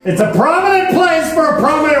It's a prominent place for a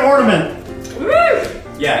prominent ornament.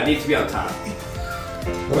 Yeah, it needs to be on top.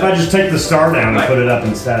 What if I just take the star down and put it up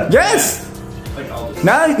instead? Yes!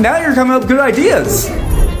 Now you're coming up with good ideas.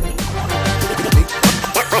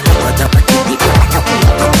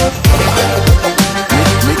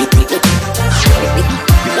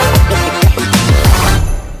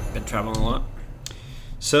 Been traveling a lot?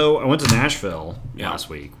 So I went to Nashville last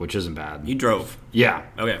week, which isn't bad. You drove? Yeah.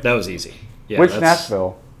 Okay. That was easy. Yeah, Which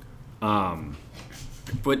Nashville?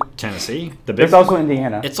 But Tennessee. The big There's also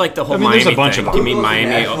Indiana. it's like the whole there's Miami a bunch thing. of Do you mean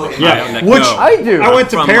Miami? Yeah. Which I do. I went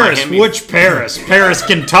to From Paris. Miami. Which Paris? Paris,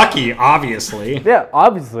 Kentucky, obviously. Yeah,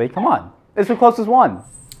 obviously. Come on. It's the closest one.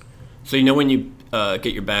 So you know when you get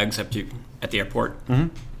your bags at the airport? Mm-hmm.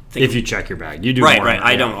 If you check your bag, you do. Right. more,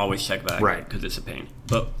 I yeah. don't always check bag, Right. Because it's a pain.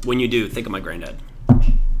 But when you do, think of my granddad.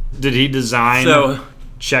 Did he design So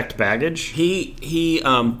checked baggage? he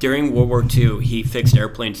during World War II, he fixed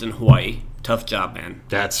airplanes in Hawaii. Tough job, man.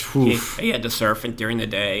 That's He had to surf during the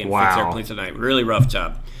day and fix Wow. airplanes at night. Really rough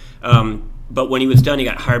job. But when he was done, he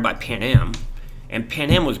got hired by Pan Am. And Pan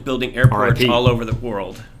Am was building airports R.I.P. all over the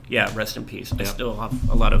world. Yeah, rest in peace. I still have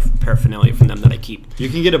a lot of paraphernalia from them that I keep. You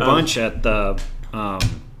can get a bunch at the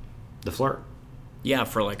Flirt. Yeah,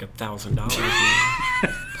 for like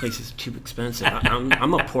 $1,000. Place is too expensive.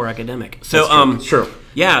 I'm a poor academic. So True.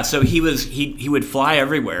 yeah, so he would fly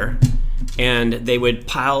everywhere, and they would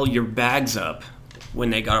pile your bags up when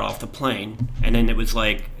they got off the plane, and then it was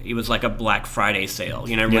like a Black Friday sale.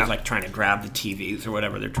 You know, everyone's like trying to grab the TVs or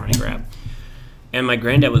whatever they're trying to grab. And my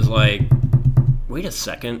granddad was like, "Wait a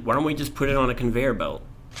second, why don't we just put it on a conveyor belt?"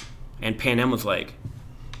 And Pan Am was like,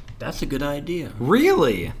 "That's a good idea."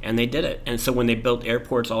 Really? And they did it. And so when they built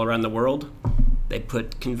airports all around the world, they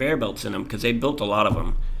put conveyor belts in them because they built a lot of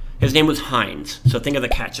them. His name was Heinz, so think of the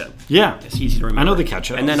ketchup. Yeah. It's easy to remember. I know the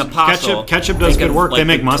ketchup. And then Apostle. Ketchup does think good of, work. like, They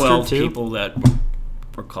make the mustard, 12 too. people that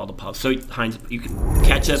were called Apostle. So Heinz, you can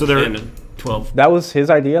ketchup So they're- and 12. That was his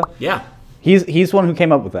idea? Yeah. He's the one who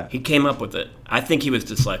came up with that. He came up with it. I think he was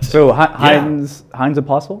dyslexic. So Heinz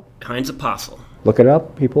Apostle? Heinz Apostle. Look it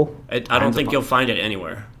up, people. I don't think you'll find it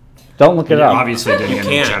anywhere. Don't look it Yeah, up. obviously didn't get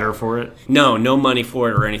any can't. cheddar for it. No money for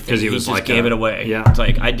it or anything. 'Cause he He was just like gave a- it away. yeah. It's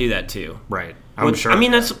like, I do that too. Right. I'm Which, sure. I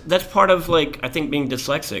mean, that's part of, like, I think being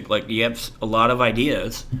dyslexic. Like, you have a lot of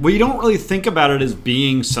ideas. Well, you don't really think about it as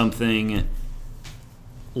being something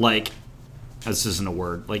like, this isn't a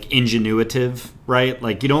word, like ingenuitive, right?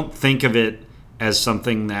 Like, you don't think of it as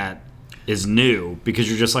something that is new because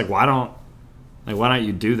you're just like, why don't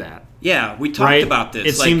you do that? Yeah, we talked Right? about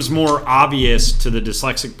this. It like, seems more obvious to the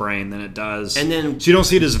dyslexic brain than it does. And then- so you don't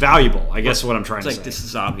see it as valuable, I guess is what I'm trying it's to like, say. this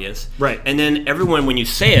is obvious. Right. And then everyone, when you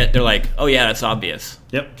say it, they're like, oh, yeah, that's obvious.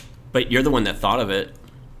 Yep. But you're the one that thought of it.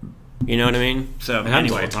 You know what I mean? So, It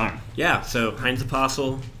happens all anyway. the time. Yeah, so Heinz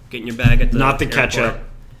Apostle, getting your bag at the Not the airport. ketchup.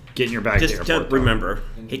 Getting your bag to the Just airport. though. remember,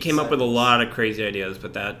 he came up with a lot of crazy ideas,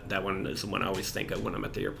 but that one is the one I always think of when I'm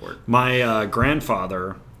at the airport. My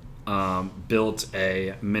grandfather built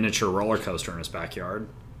a miniature roller coaster in his backyard.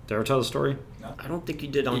 Did I ever tell the story? I don't think you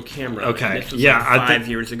did on camera. Okay. And this was Yeah, like I 5 think-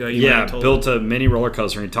 years ago. You might Yeah, have told built a mini roller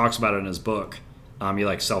coaster, and he talks about it in his book. He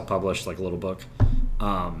like self-published like a little book,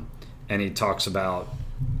 and he talks about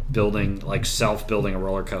self-building a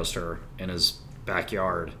roller coaster in his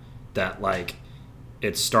backyard. That like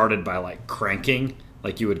it started by like cranking,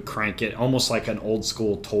 like you would crank it almost like an old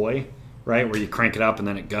school toy, right? Where you crank it up and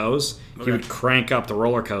then it goes. Okay. He would crank up the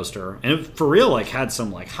roller coaster, and it for real like had some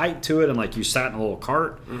like height to it, and like you sat in a little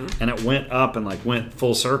cart, and it went up and like went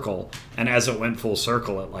full circle. And as it went full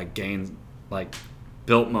circle, it like gained like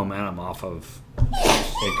built momentum off of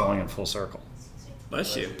it going in full circle.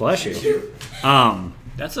 Bless you. Bless you.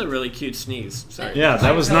 That's a really cute sneeze. Sorry. Yeah,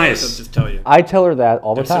 that was I'll nice. just tell you. I tell her that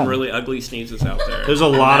all the There's time. some really ugly sneezes out there. There's a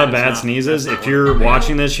lot of That is bad not- sneezes. that's not If one. you're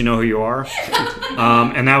watching this, you know who you are.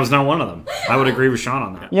 And that was not one of them. I would agree with Sean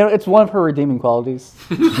on that. You know, it's one of her redeeming qualities.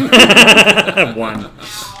 One.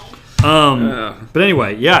 But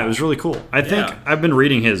anyway, yeah, it was really cool. I think Yeah. I've been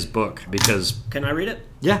reading his book because, Can I read it?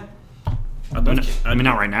 yeah. I mean,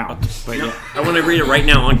 not right now. But No, yeah. I want to read it right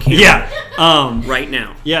now on camera. Yeah. Right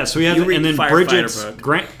now. Yeah, so we have, You read and then the Firefighter Bridget's book.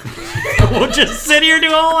 Grant. We'll just sit here and do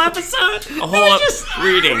a whole episode. A whole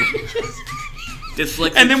reading.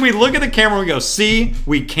 Dyslexic. And then we look at the camera and we go, see,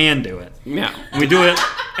 we can do it. Yeah. We do it,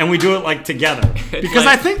 and we do it like together. Because like-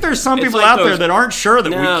 I think there's some it's people like out there those- that aren't sure that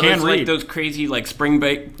No, we can there's read. like those crazy like spring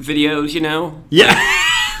break videos, you know? Yeah.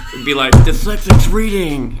 It'd be like, Dyslexics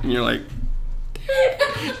reading. And you're like,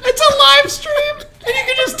 It's a live stream, and you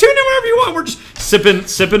can just tune in wherever you want. We're just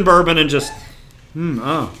sipping bourbon and just,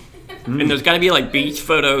 And there's got to be like beach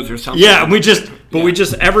photos or something. Yeah, and we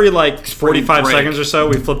just every like 45 break. seconds or so,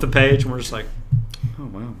 we flip the page and we're just like, oh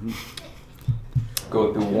wow.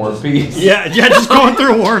 Go through War and Peace. Yeah, just going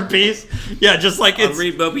through War and Peace. Yeah, just like I'll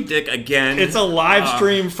read Moby Dick again. It's a live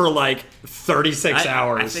stream for like 36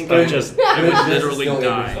 hours. I think of I just would literally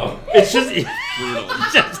die. it's just Brutal.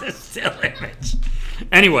 just a still image.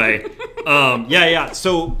 Anyway, yeah.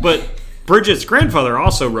 So, but Bridget's grandfather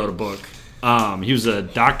also wrote a book. He was a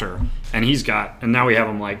doctor, and and now we have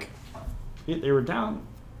him like, they were down.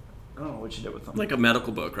 I don't know what you did with them. Like a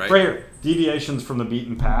medical book, right? Right here, Deviations from the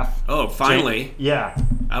Beaten Path. Oh, finally. Yeah.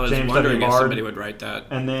 I was James wondering W. if Bard. somebody would write that.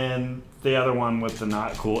 And then the other one with the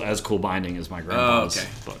not cool as cool binding is my grandpa's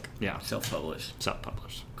book. Yeah. Self-published.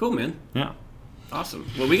 Self-published. Cool, man. Yeah. Awesome.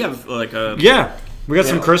 Well, we got like a... Yeah. We got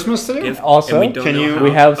some Christmas to do. gift, Also, and we don't know how-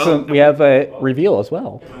 we have some. We have a reveal as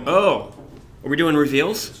well. Oh. Are we doing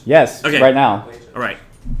reveals? Yes, Okay. right now. All right.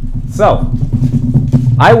 So,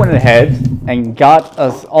 I went ahead and got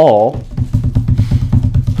us all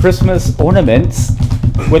Christmas ornaments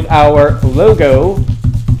with our logo.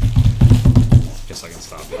 Guess I can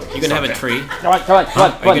stop. You gonna have a tree? Come on.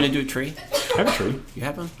 Are you gonna do a tree? I have a tree. You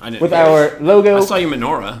have one? I didn't. With our logo I saw your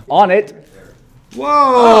menorah. on it.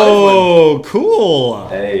 Whoa! Cool.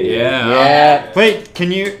 Hey. Yeah. Wait,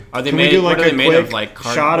 can you? Are they can made- we do like what are a they made quick of, like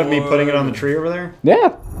shot of me cardboard? putting it on the tree over there?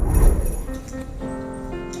 Yeah.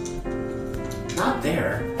 Not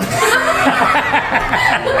there.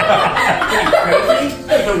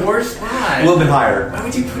 The worst spot. A little bit higher. Why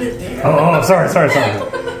would you put it there? Oh, sorry.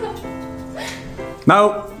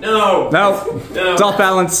 No. No. No. It's off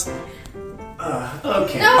balance.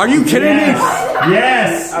 Okay. Are you kidding me?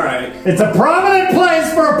 Yes. All right. It's a prominent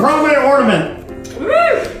place for a prominent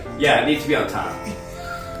ornament. Yeah, it needs to be on top.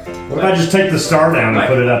 What if I just take the star down and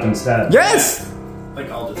put it up instead? Yes. Like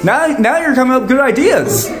I'll just Now you're coming up with good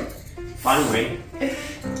ideas. finally.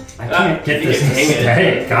 I can't get this to hang it.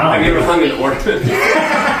 stay. I've God. never hung an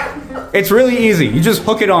ornament. It's really easy. You just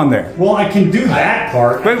hook it on there. Well, I can do that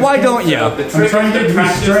part. But why don't you? The trick trying is to be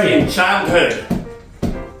practice straight. in childhood.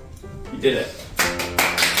 You did it.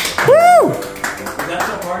 Woo! Is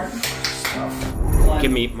that so hard?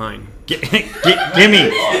 Give me mine. Give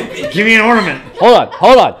me an ornament.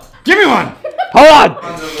 Hold on. Give me one. Hold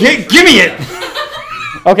on. Give me it.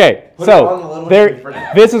 Okay, on the so little there. tree for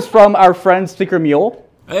now. This is from our friend Sticker Mule.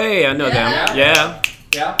 Hey, I know them. Yeah.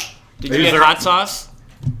 Yeah. Did you get hot sauce?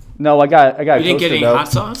 No, I got. You a didn't get toaster, any though. hot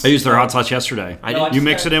sauce? I used their hot sauce yesterday. I didn't. You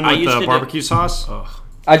mix it in I with used to the do- barbecue sauce. Oh,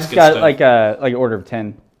 I just good got stuff. like an order of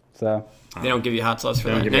 10. So they don't give you hot sauce for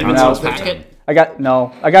They don't that. give you Cinnamon hot sauce sauce. packet. I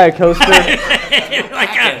got a coaster. Like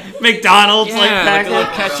a McDonald's Yeah, like a packet.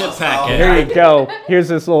 little ketchup packet. Here you go. Here's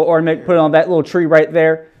this little ornament. Put it on that little tree right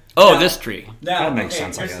there. Oh, this tree. That makes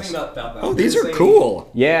sense, I here's the guess. thing about that. Oh, these are cool.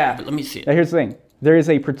 Yeah. Let me see it. Now here's the thing. There is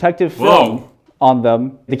a protective Whoa. film on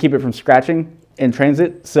them to keep it from scratching in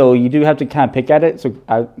transit. So you do have to kind of pick at it. So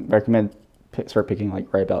I recommend start picking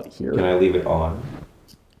like right about here Can I leave it on?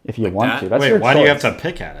 if you want that? to. That's Wait, your why do you have choice. to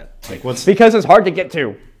pick at it? Like, what's Because it's hard to get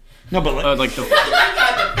to no? But like, Like the.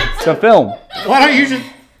 the film. why don't you just?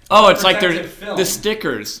 Oh, it's like Protective there's film. the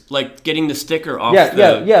stickers, like getting the sticker off Yeah,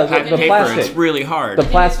 the, yeah, pack the paper. plastic. It's really hard. The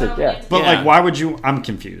plastic, yeah. But Yeah. like, why would you? I'm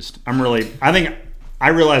confused. I think I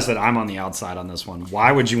realize that I'm on the outside on this one.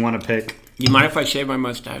 Why would you want to pick? You mind if I shave my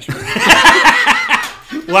mustache?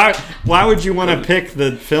 Why would you want to pick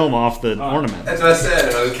the film off the ornament? That's what I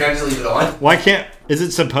said. Can I just leave it on? Why can't? Is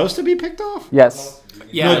it supposed to be picked off? Yes.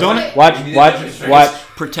 Yeah, No, don't it's it? Watch.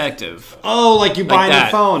 protective. Oh, like you buy a new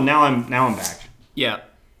that. phone. Now I'm back. Yeah.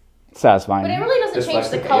 Satisfying. But it really doesn't Just change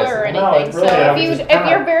like the the color or PS. No, anything. it really So doesn't. if Just if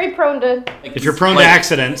you're very prone to, If you're prone Like- to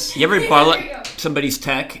accidents, You ever borrow somebody's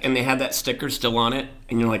tech and they have that sticker still on it,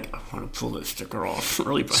 and you're like, I want to pull this sticker off.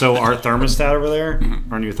 Really bad. so our thermostat over there,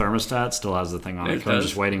 our new thermostat, still has the thing on it. It 'cause I'm does.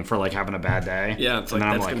 just waiting for like having a bad day. yeah, it's like And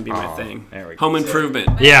then I'm that's gonna be my oh, thing. There we go. Home improvement.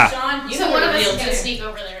 Yeah. Sean, you So have one a of us reveal is to gonna- sneak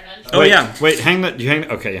over there and Oh Wait, yeah. Wait, hang that. You hang.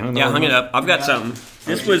 Okay, hang. Yeah, hung it up. I've got something.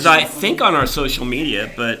 This was, I think, on our social media,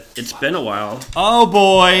 but it's been a while. Oh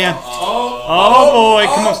boy. Oh boy.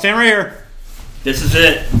 Come on, stand right here. This is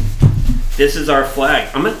it. This is our flag.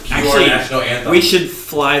 I'm gonna actually. national anthem. We should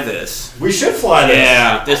fly this. We should fly this.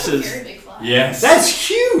 Yeah, this very is. big flag. Yes. That's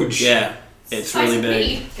huge. Yeah, it's really big.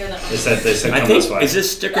 Here, that They said I come think this way. is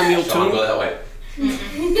this sticker mule Sean, go too? that way.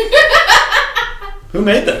 Who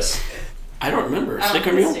made this? I don't remember. Oh,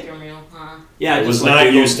 Sticker mule. Sticker mule, huh? Yeah, It was just like not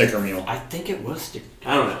Google- you, Sticker Mule. I think it was sticker.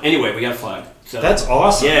 I don't know. Anyway, we got a flag. So That's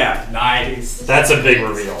awesome. yeah. Nice. That's a big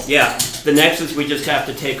reveal. Yeah. The next is we just have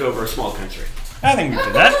to take over a small country. I think we can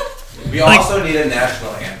do that. We also need a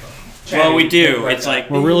national anthem. Well, we do. It's like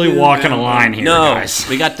We're really walking a line here, no, guys.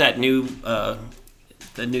 we got that new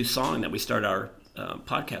the new song that we start our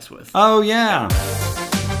podcast with. Oh yeah.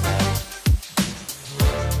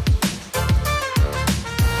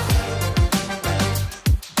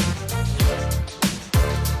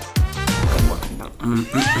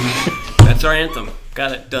 That's our anthem.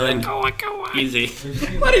 Got it done. Easy.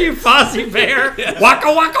 What are you, Fozzie Bear?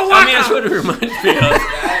 Waka waka waka. I mean, that's what it reminds me of.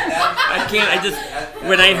 I can't. I just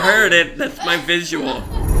when I heard it, that's my visual.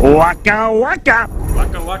 Waka waka.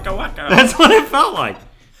 Waka waka waka. That's what it felt like,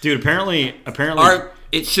 dude. Apparently,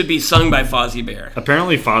 It should be sung by Fozzie Bear.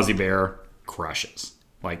 apparently, Fozzie Bear crushes,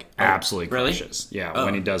 like absolutely really? crushes. Yeah, Oh.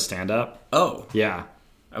 when he does stand up. Oh, Yeah,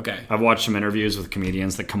 okay. I've watched some interviews with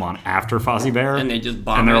comedians that come on after Fozzie Bear, And they just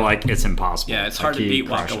bomb and they're it. like, it's impossible. Yeah, it's Like, hard to he beat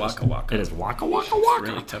Waka crushes. Waka Waka. It is waka waka waka.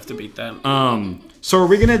 Really tough to beat that. So are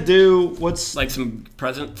we gonna do what's Like some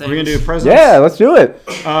present things. we're gonna do presents? Yeah, let's do it.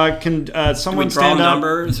 Can Do we someone draw stand up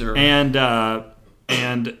numbers or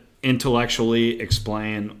and intellectually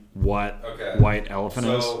explain what Okay. white elephant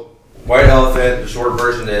is? So, white elephant, the short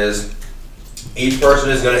version is each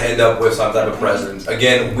person is going to end up with some type of present.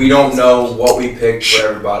 Again, we don't know what we picked for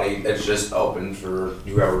everybody. It's just open for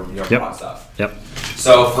whoever Yep. wants stuff. Yep.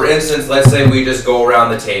 So, for instance, let's say we just go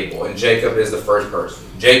around the table and Jacob is the first person.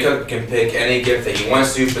 Jacob can pick any gift that he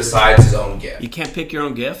wants to besides his own gift. you can't pick your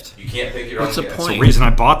own gift? You can't pick your What's own the gift. point? The reason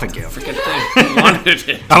I bought the gift. Freaking thing. You wanted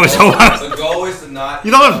it. I was hoping. The goal is to not.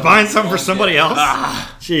 You thought I was buying something for somebody else?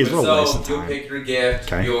 Ah. Jeez, what a waste So of you'll time. pick your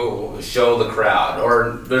gift. Okay. You'll show the crowd,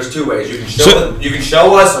 or there's two ways. You can show So- you can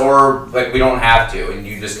show us, or like we don't have to, and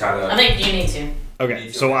you just kind I of. think you need to.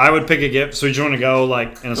 Okay, so I would pick a gift. So do you want to go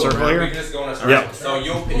like in a circle We here? can just go in a circle. Yep. So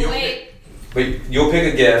you'll Wait.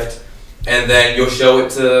 pick a gift, and then you'll show it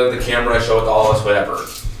to the camera, show it to all of us, whatever.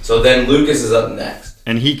 So then Lucas is up next.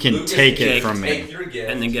 And he can Lucas take can it from Take me. your gift,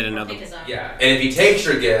 And then get another. Pick his own. yeah, and if he takes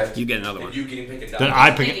your gift, You get another one. you can pick it Then down. I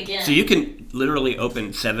pick Pick it. again. So you can literally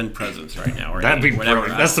open 7 presents right now, or That'd be 8, whatever.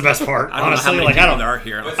 brilliant. That's the best part. I don't know how Honestly, many like I people don't, there are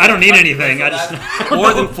here. I don't need anything. I just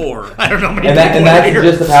More than 4. I don't know how many And people that's are the here.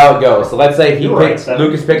 gist of how it goes. So let's say he You're right, picks, seven.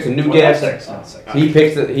 Lucas picks a new Well, gift. that's 6, not 6.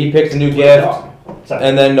 He picks a new gift,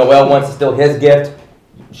 and then Noelle wants to steal his gift.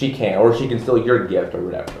 She can, or she can steal your gift or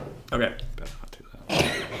whatever. Okay.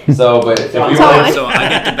 So, but if you That's want, So I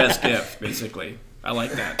get the best gift, basically. I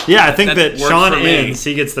like that. Yeah, I think that works Sean for me. ends.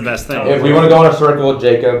 He gets the best thing. if we want to go in a circle,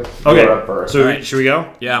 Jacob, Okay. you're up first. So Alright. should we go?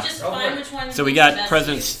 Yeah. Just find which one. So we got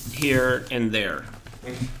presents here and there.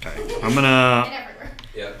 Okay. I'm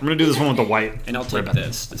gonna do this one with the white. And I'll take ribbon.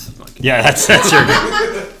 this. This is like. Yeah, that's your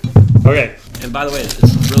gift. Okay. And by the way, this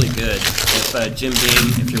is really good. If Jim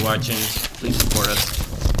Beam, if you're watching, please support us.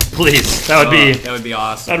 Please, that would be That would be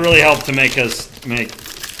awesome. that'd really help to make us make.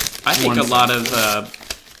 I think one a lot of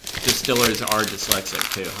distillers are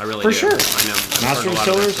dyslexic too. I really For do. sure. I know. I've Master heard a lot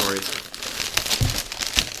of their distillers? stories.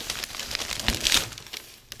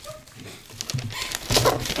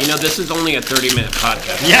 You know, this is only a 30-minute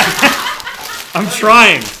podcast. Yeah, I'm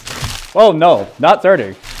trying. Oh no, not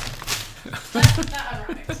 30.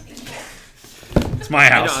 It's my I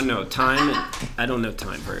house. don't know time. I don't know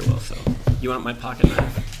time very well. So, you want my pocket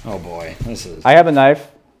knife? Oh boy, this is. I have a knife.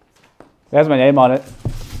 It has my name on it.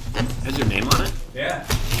 Has your name on it? Yeah. In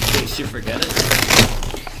case you forget it.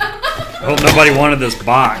 I hope nobody wanted this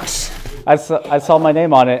box. I saw my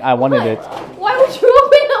name on it. I wanted it. Why would you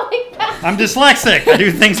open it like that? I'm dyslexic. I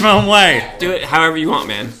do things my own way. Do it however you want,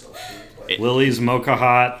 man. Lily's Mocha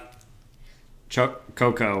Hot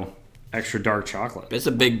Cocoa Extra Dark Chocolate. It's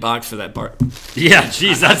a big box for that bar. Yeah,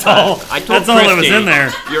 jeez, that's all. I told That's all that was Christy, in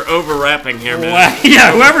there. You're overwrapping here, man. Wow.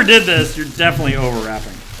 Yeah, whoever did this, you're definitely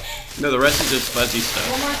overwrapping. No, the rest is just fuzzy stuff.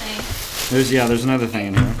 One more thing. There's another thing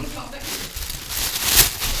in here.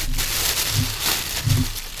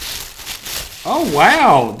 Oh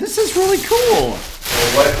wow, this is really cool.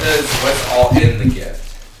 So what's all in the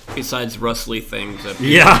gift? Besides rustly things up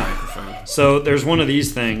Yeah. the microphone. So there's one of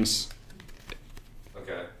these things.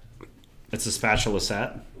 Okay. It's a spatula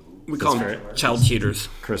set. We call That's them child cheaters.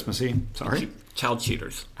 Christmassy. Sorry, Child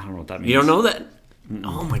cheaters. I don't know what that means. You don't know that?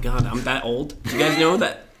 Oh my god, I'm that old. Do you guys know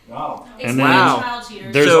that? Wow. And then Wow. Child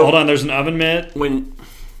cheaters. there's So- hold on. There's an oven mitt. When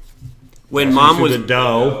mom Through was the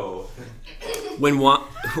dough. when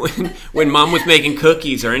mom was making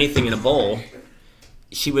cookies or anything in a bowl,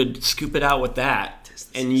 she would scoop it out with that,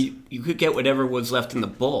 and you could get whatever was left in the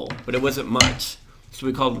bowl, but it wasn't much. So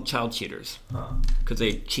we called them child cheaters because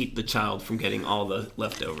they cheat the child from getting all the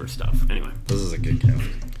leftover stuff. Anyway, This is a good gift.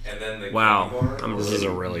 And then the wow, candy bar? I'm This is a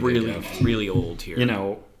really good really, gift. really old here. You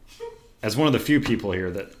know, as one of the few people here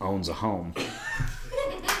that owns a home,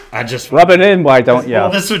 I just Rub it in, why don't you?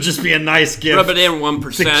 Well, this would just be a nice gift. Rub it in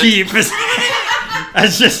 1%. To keep.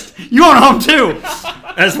 That's just you own a home too.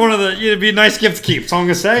 That's one of the. It'd be a nice gift to keep. That's all I'm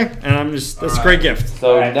gonna say, and I'm just. That's a great gift.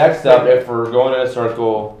 So next up, if we're going in a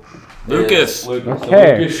circle, Lucas. Lucas. Okay.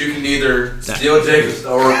 So Lucas, You can either steal Jacob's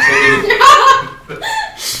or take it.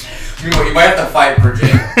 You might have to fight for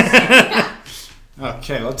Jacob.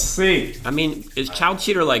 Okay, let's see. I mean, is child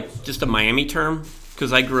cheater like just a Miami term?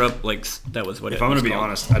 Because I grew up like that was what. If it I'm was gonna be called.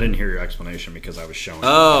 honest, I didn't hear your explanation because I was showing.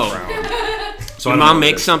 Oh. So Your mom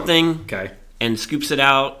makes something Okay. and scoops it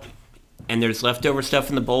out, and there's leftover stuff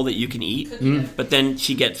in the bowl that you can eat. But then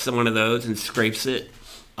she gets one of those and scrapes it,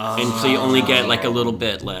 and so you only get like a little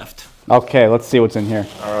bit left. Okay, let's see what's in here.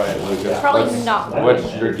 All right, Lucas. Probably not.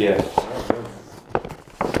 What's your gift?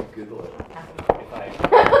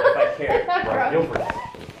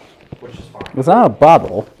 It's not a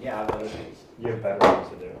bottle.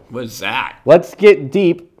 What's that? Let's get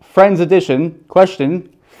deep. Friends edition.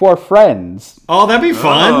 Question for friends. Oh, that'd be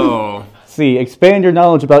fun. Oh, See, expand your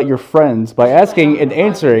knowledge about your friends by asking and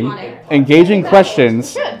answering engaging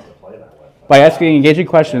questions. By asking engaging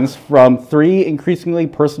questions from 3 increasingly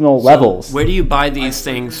personal levels. where do you buy these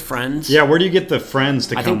things, friends? Yeah, where do you get the friends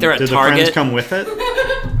to I come? think they're at do the Target. friends come with it?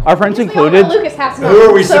 Our friends We all know included. Lucas has some. Who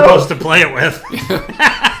are we so- supposed to play it with?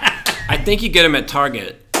 I think you get them at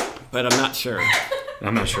Target, but I'm not sure.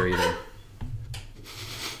 I'm not sure either.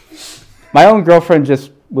 My own girlfriend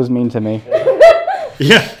just was mean to me.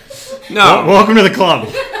 Yeah. No, Welcome to the club.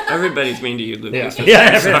 everybody's mean to you, Lucas.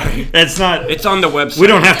 Yeah. Sorry. It's not. It's on the website. We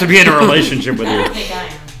don't have to be in a relationship with I you. don't think I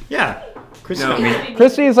am. Yeah. Chris, No. I mean,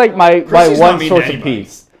 Christy is like my Christy's not one mean to source of anybody.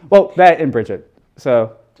 peace. Well, that and Bridget.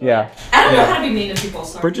 So, yeah. I don't know how to be mean to people.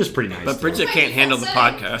 Sorry. Bridget's pretty nice. But Bridget can't handle the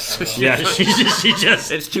podcast. So Yeah, she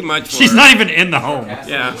just. it's too much for She's her. not even in the home.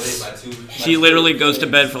 Yeah. She literally goes to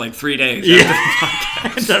bed for like 3 days. Yeah.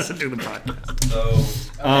 It doesn't do the podcast.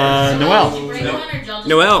 So, Noel.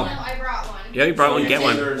 Noel. I brought one. Yeah, you brought one, get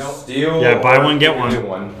one. Steal. Yeah, buy or one, get do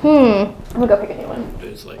one. I'm gonna go pick a new one.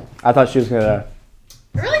 It's like, I thought she was gonna.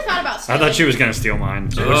 I really thought about I stealing. thought she was gonna steal mine,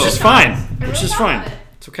 which Oh. is fine. I Which really is thought fine. about it.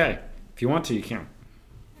 It's okay. If you want to, you can.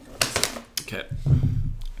 okay.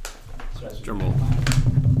 Drum roll.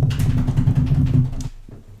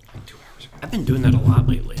 I've been doing that a lot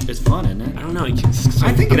lately. It's fun, isn't it? I don't know. You just,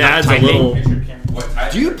 I think I'm it not adds a typing.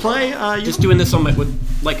 little. Do you play? Just doing this on my,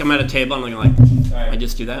 like I'm at a table. I'm like, I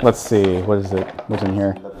just do that. Let's see. What is it? What's in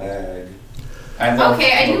here? Okay,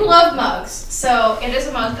 I do love mugs. So it is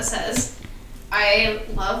a mug that says, "I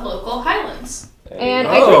love local Highlands." And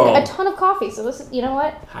I Oh. drink a ton of coffee. So this is, you know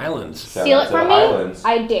what? Highlands. Steal it to from the me. Highlands.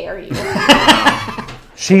 I dare you.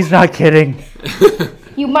 She's not kidding.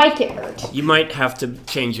 You might get hurt. You might have to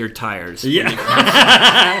change your tires. Yeah.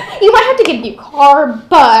 You might have to get a new car,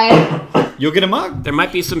 but You'll get a mug. There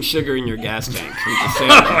might be some sugar in your gas tank. I'm just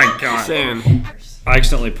saying. Oh my god. Just saying. I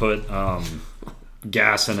accidentally put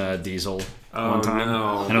gas in a diesel Oh, one time,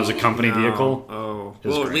 no. and it was a company No. vehicle. Oh.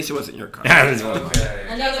 was Well, at great. least it wasn't your car. Yeah, it was-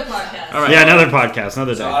 another podcast. All right. yeah, another podcast,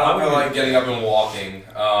 another So day. I don't feel like getting up and walking.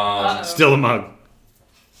 Steal the mug.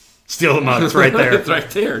 Steal the mug. It's right there. It's right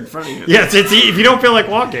there in front of you. Yes, it's if you don't feel like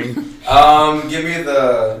walking. Give me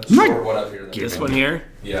the short one up here. Then. This one here.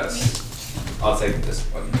 Yes. I'll take this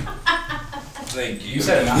one. Thank you.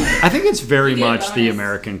 I think it's very much the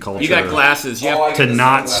American culture You got glasses. You Oh, I have get to the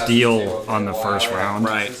not sunglasses steal too. on the Okay, first well, round.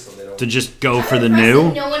 Right. So they don't- To just go for the Impressive,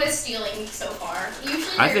 new. No one is stealing so far.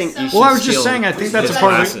 Usually I there's think some- you should Well, I was just steal saying, I think that's his a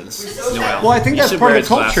part of it. glasses, Noel. Well, I think You that's should part wear of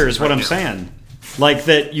the his culture, glasses is what right I'm now. saying. Like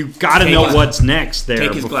that, you got to Take know his- what's next there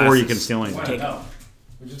take his before you glasses. can steal anything. Take-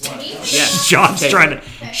 Yes. Yes. Sean's Take- trying to.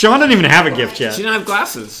 Sean doesn't even have a gift yet. She don't have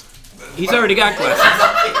glasses. He's already got glasses.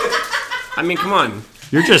 I mean, come on.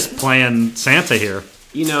 You're just playing Santa here.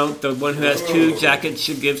 You know, the one who has 2 jackets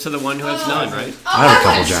should give to the one who has none, right? Oh, I have a I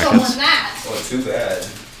couple would've stolen jackets. that. Oh, too bad.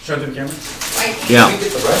 Show it to the camera. Yeah. You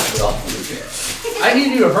get the rest of it off. I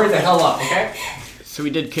need you to hurry the hell up, okay? So we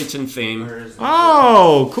did kitchen theme.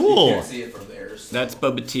 Oh, You cool. can't see it from there. So. That's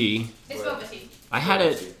boba tea. It's boba tea. I had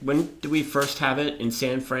it. When did we first have it in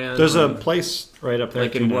San Fran? There's a place right up there.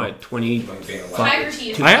 like too in now. what 20? Tiger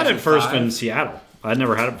tea. I had it first 2005. in Seattle. I'd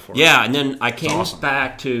never had it before. Yeah, and then I came awesome.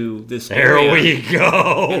 back to this There area. we And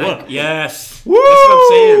go. yes. Woo! That's what I'm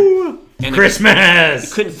saying. And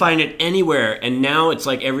Christmas. couldn't find it anywhere, and now it's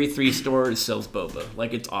like every 3 stores sells boba.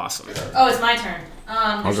 Like it's awesome. Oh, it's my turn.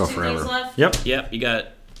 I'll go forever. Left. Yep. Yep, you got.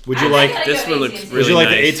 Would you like? This one looks really Would you like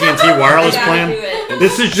nice. the AT&T wireless I gotta plan? do it.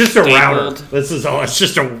 This is just a router. Stapled. This is all. It's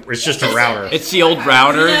just a router. It's the old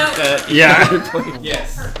router. You know- That, Yeah.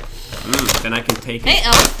 Yes. then I can take it. Hey,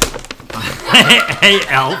 Elf. Hey,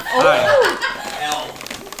 Elf. Hi.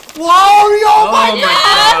 Whoa, yo, Oh my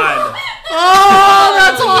god!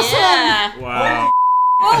 Yeah. Wow.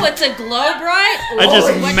 Oh, it's a glow bright. I just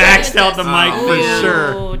What maxed color out is the this? mic for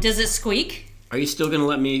sure. Ooh, does it squeak? Are you still gonna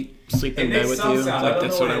let me sleep in bed with you? Like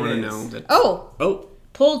that's what I want to know. That's, Oh,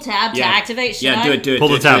 pull tab to activate. Should I? do it. Pull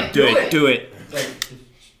the tab. Do it.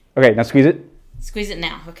 Okay, now squeeze it. Squeeze it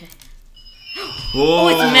now. Okay. Whoa. Oh,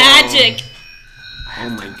 it's magic. Oh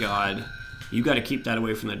my god. You got to keep that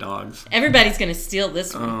away from the dogs. Everybody's gonna steal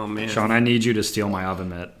this one. Oh man. Sean, I need you to steal my oven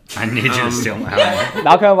mitt. I need you to steal my oven mitt.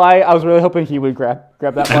 Not gonna lie, I was really hoping he would grab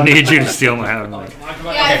that one. I need you to steal my oven mitt.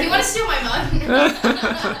 Yeah, if you want to steal my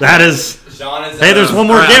mug. That is. Sean is. Hey, there's one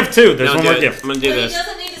more gift too. There's one more gift. I'm gonna do He this.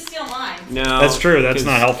 doesn't need to steal mine. No. That's true. That's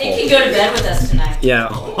not helpful. He can go to bed with us tonight. Yeah.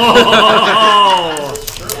 Oh.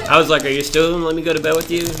 I was like, are you still gonna let me go to bed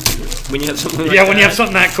with you when you have something like Yeah, that? when you have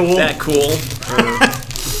something that cool. That cool.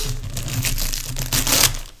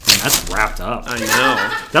 That's wrapped up. I know.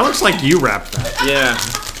 That looks like you wrapped that. Yeah.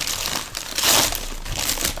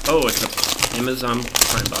 Oh, it's a Amazon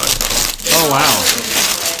Prime box. Oh wow.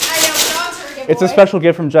 I know, dogs are a good It's a boy. special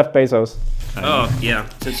gift from Jeff Bezos. Oh yeah,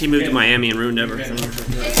 since he moved to Miami and ruined everything.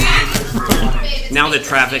 Now the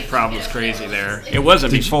traffic problem's crazy there. It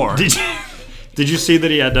wasn't before. Did you see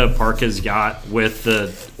that he had to park his yacht with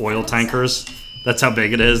the oil tankers? That's how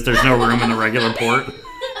big it is. There's no room in the regular port.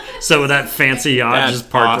 So that fancy yacht That's just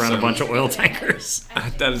parked around a awesome. bunch of oil tankers.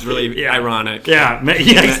 That is really ironic. Yeah,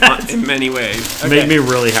 exactly. In many ways. Made me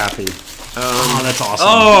really happy. Oh, that's awesome.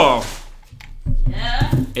 Oh!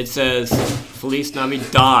 Yeah. It says Feliz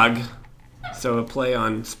Navidad. So a play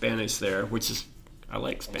on Spanish there, which is, I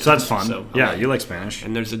like Spanish. So that's fun. So I Yeah, like you like Spanish.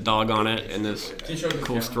 And there's a dog on it, and this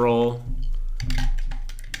cool stroll.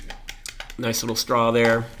 Nice little straw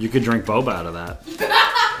there. You could drink boba out of that.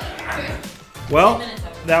 Well,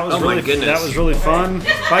 that was Oh my really goodness. that was really fun.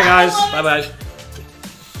 Bye guys. Bye bye.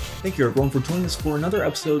 Thank you everyone for joining us for another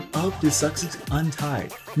episode of Dyslexics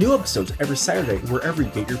Untied. New episodes every Saturday wherever you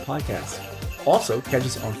get your podcasts. Also, catch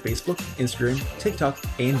us on Facebook, Instagram, TikTok,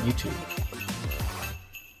 and YouTube.